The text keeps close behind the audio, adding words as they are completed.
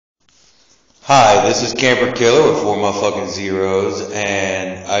Hi, this is Camper Killer with 4 motherfucking zeros,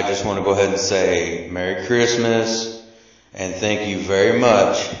 and I just want to go ahead and say Merry Christmas, and thank you very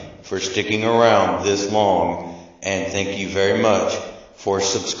much for sticking around this long, and thank you very much for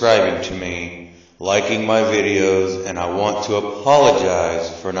subscribing to me, liking my videos, and I want to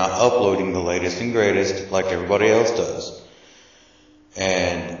apologize for not uploading the latest and greatest like everybody else does.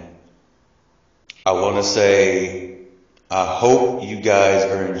 And I want to say, I hope you guys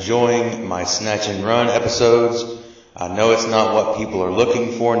are enjoying my snatch and run episodes. I know it's not what people are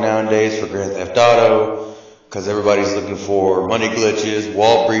looking for nowadays for Grand Theft Auto, because everybody's looking for money glitches,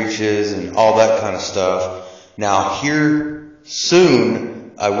 wall breaches, and all that kind of stuff. Now here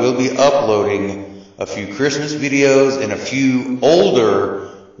soon, I will be uploading a few Christmas videos and a few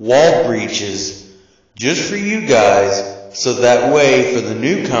older wall breaches just for you guys, so that way for the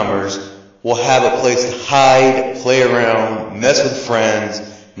newcomers, we'll have a place to hide, play around, mess with friends.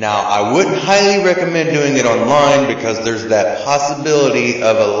 Now, I wouldn't highly recommend doing it online because there's that possibility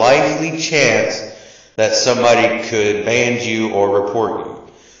of a likely chance that somebody could ban you or report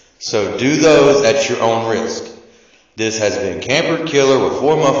you. So do those at your own risk. This has been Camper Killer with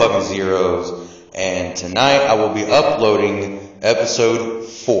 4 motherfucking zeros, and tonight I will be uploading episode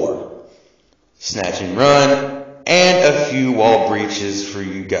 4, Snatch and Run, and a few wall breaches for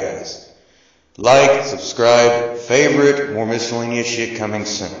you guys. Like, subscribe, favorite, more miscellaneous shit coming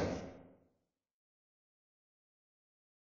soon.